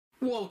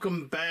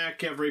Welcome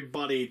back,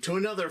 everybody, to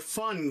another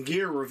fun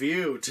gear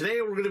review.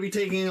 Today we're going to be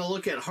taking a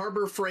look at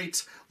Harbor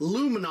Freight's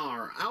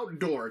Luminar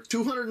Outdoor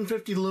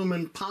 250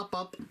 lumen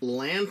pop-up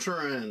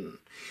lantern.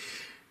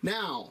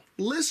 Now,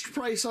 list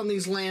price on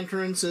these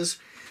lanterns is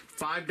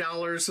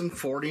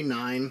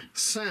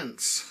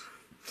 $5.49.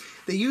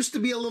 They used to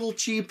be a little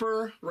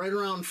cheaper, right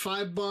around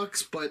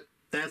 $5, but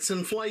that's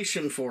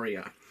inflation for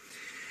you.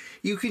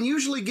 You can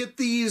usually get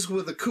these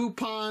with a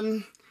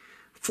coupon,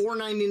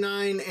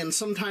 $4.99, and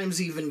sometimes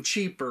even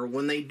cheaper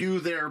when they do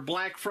their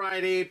Black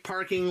Friday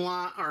parking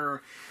lot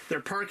or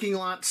their parking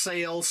lot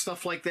sales,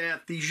 stuff like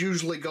that. These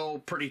usually go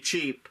pretty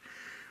cheap.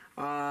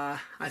 I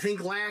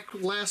think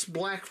last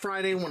Black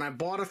Friday when I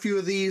bought a few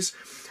of these,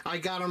 I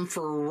got them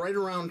for right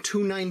around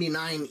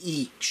 $2.99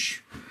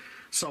 each.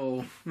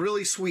 So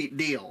really sweet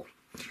deal.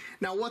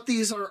 Now what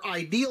these are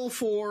ideal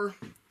for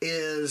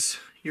is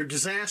your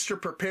disaster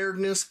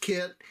preparedness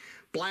kit,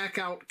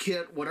 blackout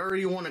kit, whatever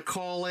you want to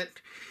call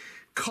it.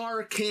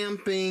 Car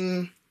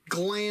camping,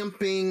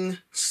 glamping,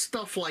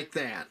 stuff like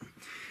that.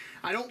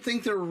 I don't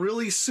think they're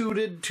really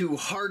suited to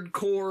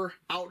hardcore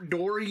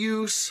outdoor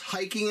use,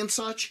 hiking and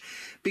such,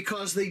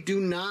 because they do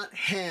not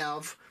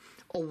have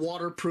a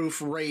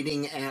waterproof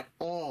rating at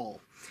all.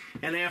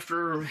 And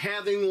after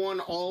having one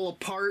all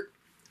apart,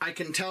 I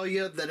can tell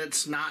you that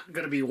it's not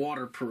going to be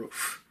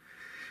waterproof.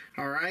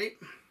 Alright?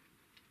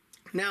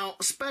 Now,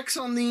 specs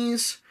on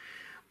these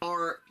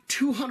are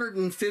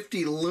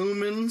 250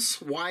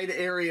 lumens, wide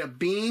area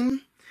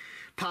beam,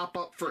 pop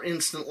up for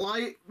instant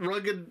light,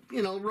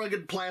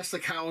 rugged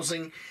plastic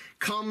housing,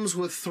 comes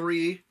with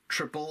 3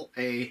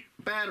 AAA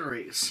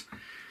batteries.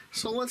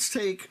 So let's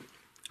take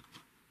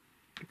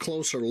a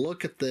closer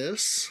look at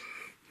this.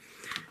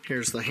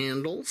 Here's the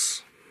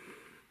handles.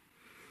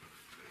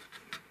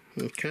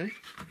 Okay.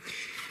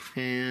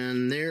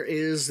 And there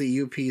is the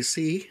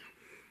UPC,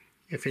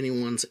 if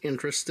anyone's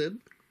interested.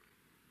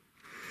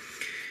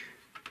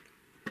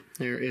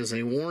 There is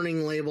a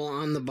warning label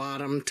on the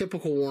bottom,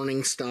 typical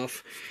warning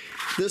stuff.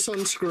 This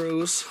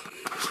unscrews,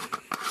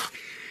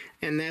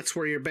 and that's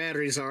where your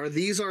batteries are.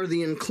 These are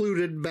the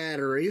included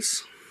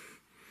batteries.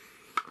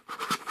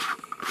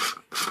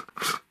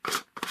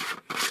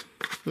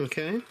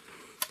 Okay.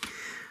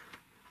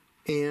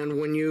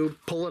 And when you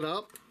pull it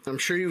up, I'm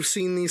sure you've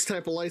seen these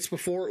type of lights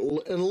before,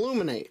 it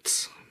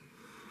illuminates.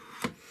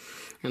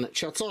 And it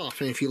shuts off.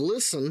 And if you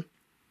listen,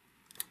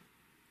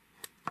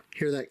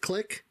 hear that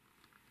click?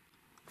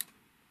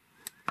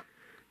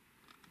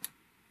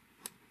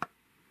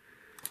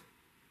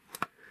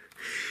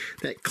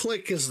 That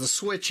click is the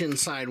switch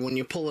inside when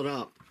you pull it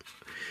up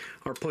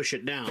or push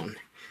it down.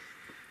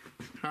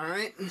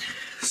 Alright,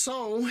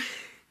 so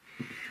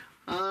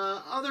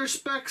other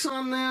specs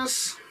on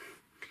this,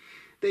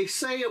 they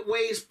say it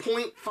weighs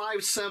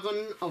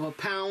 0.57 of a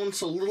pound,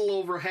 so a little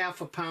over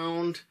half a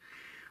pound.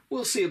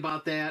 We'll see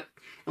about that.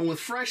 And with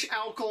fresh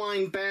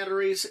alkaline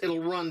batteries,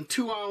 it'll run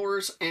 2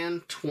 hours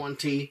and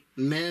 20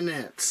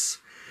 minutes.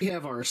 We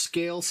have our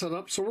scale set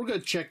up, so we're going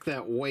to check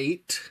that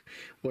weight.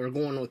 We're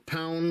going with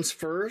pounds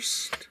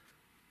first.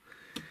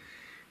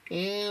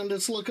 And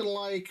it's looking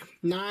like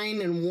 9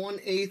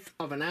 1/8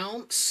 of an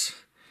ounce.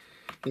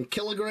 In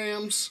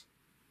kilograms,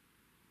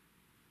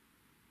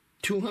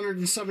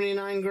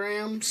 279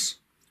 grams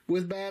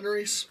with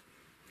batteries.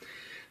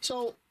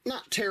 So,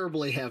 not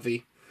terribly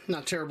heavy.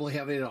 Not terribly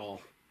heavy at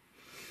all.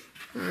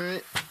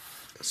 Alright,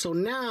 so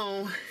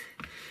now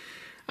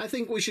I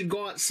think we should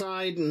go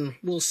outside and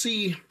we'll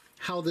see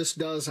how this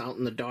does out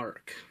in the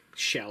dark,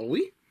 shall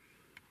we?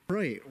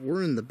 Right,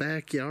 we're in the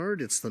backyard.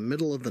 It's the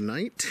middle of the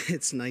night.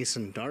 It's nice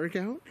and dark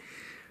out.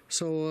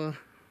 So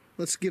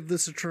let's give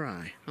this a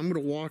try. I'm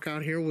going to walk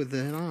out here with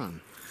it on.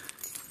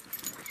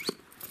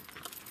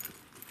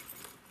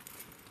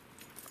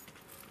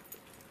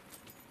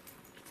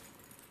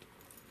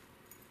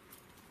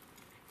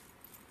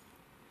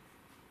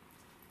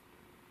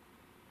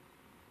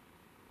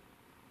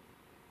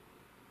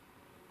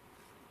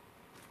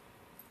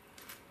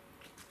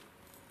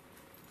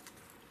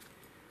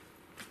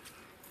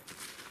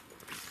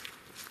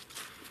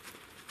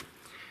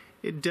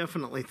 It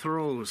definitely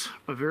throws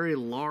a very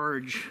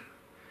large,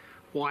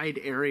 wide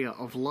area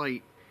of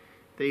light.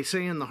 They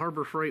say in the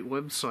Harbor Freight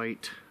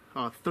website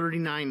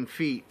 39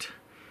 feet,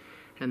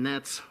 and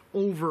that's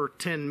over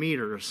 10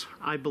 meters.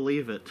 I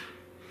believe it.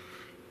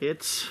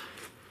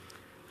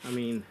 I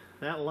mean,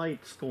 that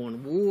light's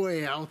going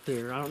way out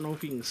there. I don't know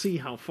if you can see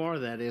how far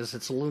that is.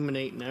 It's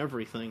illuminating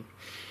everything.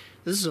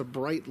 This is a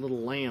bright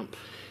little lamp.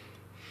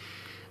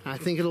 I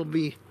think it'll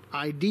be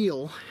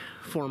ideal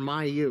for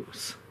my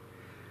use.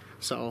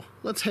 So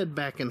let's head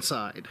back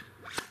inside.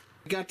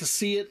 Got to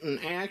see it in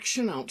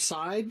action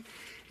outside.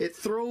 It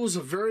throws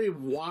a very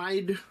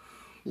wide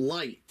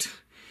light.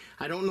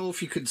 I don't know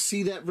if you could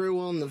see that very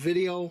well in the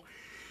video.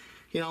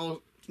 You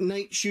know,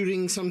 night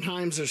shooting,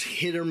 sometimes there's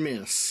hit or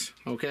miss,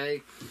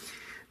 okay?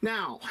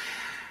 Now,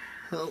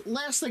 the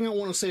last thing I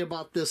want to say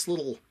about this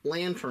little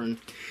lantern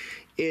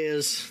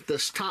is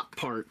this top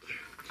part.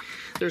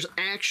 There's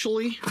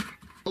actually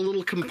a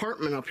little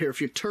compartment up here.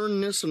 If you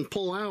turn this and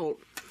pull out,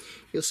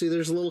 you'll see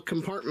there's a little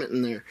compartment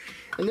in there.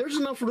 And there's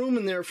enough room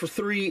in there for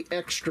 3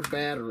 extra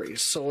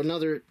batteries. So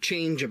another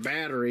change of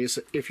batteries,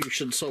 if you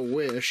should so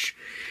wish.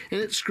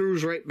 And it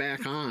screws right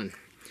back on.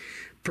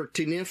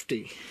 Pretty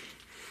nifty.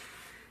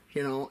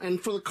 You know, and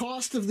for the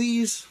cost of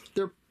these,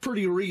 they're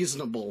pretty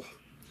reasonable.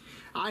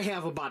 I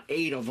have about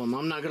 8 of them.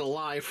 I'm not going to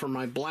lie, for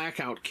my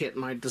blackout kit,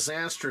 my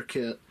disaster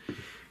kit.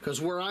 Because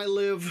where I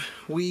live,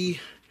 we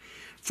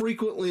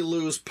frequently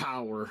lose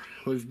power.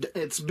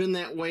 It's been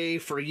that way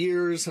for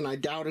years, and I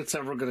doubt it's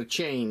ever going to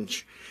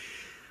change.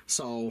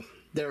 So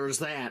there's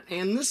that.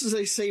 And this is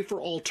a safer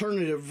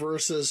alternative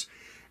versus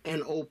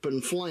an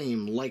open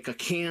flame, like a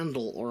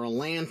candle or a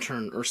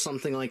lantern or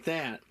something like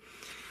that.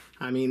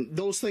 I mean,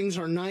 those things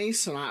are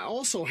nice, and I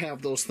also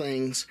have those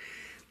things,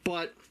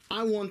 but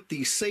I want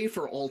the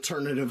safer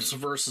alternatives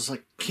versus a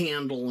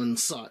candle and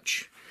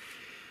such.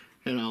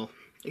 You know,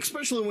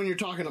 especially when you're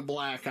talking a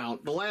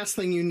blackout. The last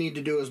thing you need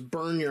to do is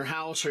burn your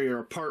house or your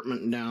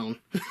apartment down.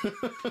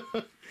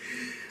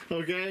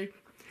 Okay?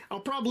 I'll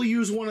probably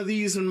use one of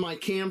these in my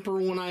camper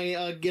when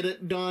I get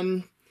it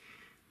done.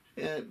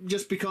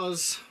 Just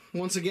because,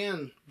 once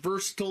again,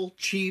 versatile,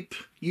 cheap,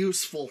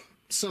 useful,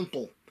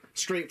 simple,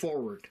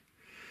 straightforward.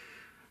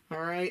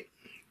 Alright?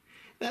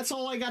 That's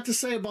all I got to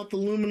say about the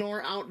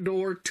Luminar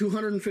Outdoor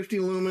 250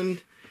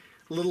 lumen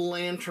little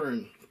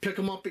lantern. Pick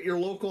them up at your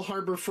local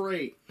Harbor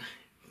Freight.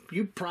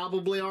 You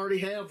probably already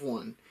have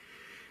one.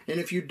 And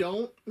if you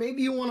don't,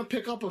 maybe you want to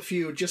pick up a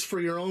few just for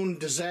your own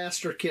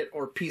disaster kit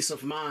or peace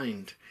of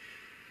mind.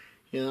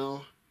 You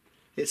know,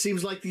 it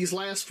seems like these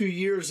last few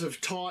years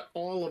have taught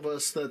all of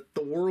us that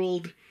the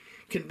world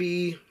can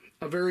be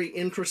a very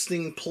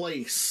interesting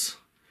place.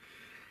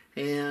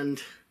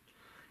 And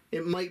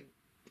it might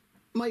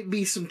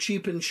be some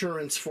cheap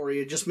insurance for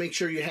you. Just make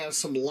sure you have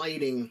some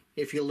lighting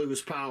if you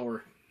lose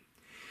power.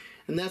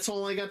 And that's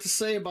all I got to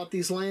say about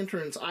these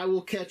lanterns. I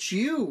will catch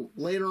you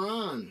later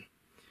on,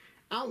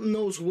 out in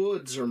those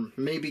woods or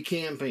maybe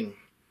camping.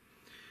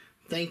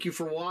 Thank you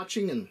for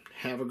watching and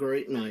have a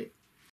great night.